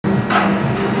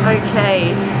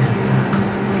Okay.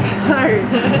 So,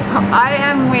 I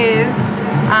am with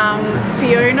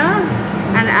Fiona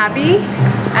and Abby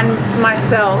and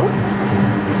myself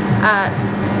at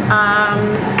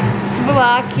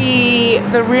Spilaki,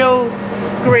 the real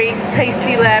Greek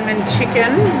tasty lamb and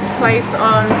chicken place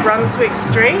on Brunswick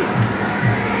Street.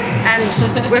 And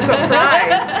we've got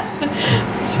fries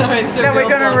that we're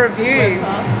going to review.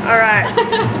 Alright.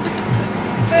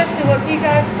 Firstly, what do you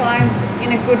guys find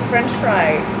in a good French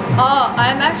fry? Oh,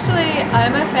 I'm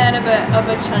a fan of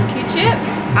a chunky chip.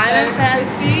 I'm a fan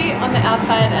crispy on the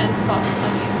outside and soft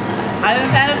on the inside. I'm a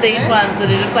fan of these ones that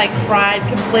are just like fried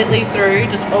completely through,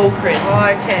 just all crisp.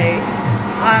 Oh, okay.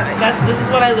 This is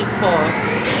what I look for.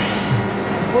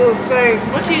 Well, so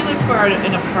what do you look for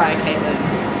in a fry, Caitlin?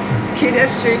 Skin a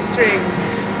shoestring.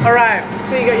 Alright,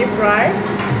 so you got your fry.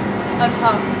 I'm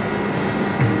pumped.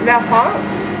 They're hot.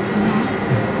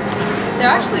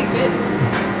 They're actually good.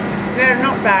 They're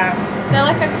not bad. They're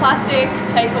like a classic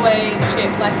takeaway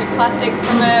chip, like a classic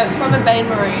from a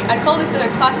bain-marie. I'd call this a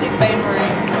classic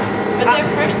bain-marie. But they're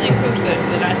freshly cooked though, so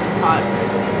they're nice and hot.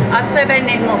 I'd say they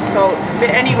need more salt. But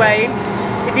anyway,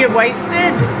 if you're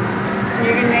wasted,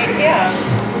 you can eat here.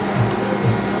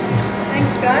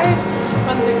 Thanks guys.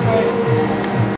 One's a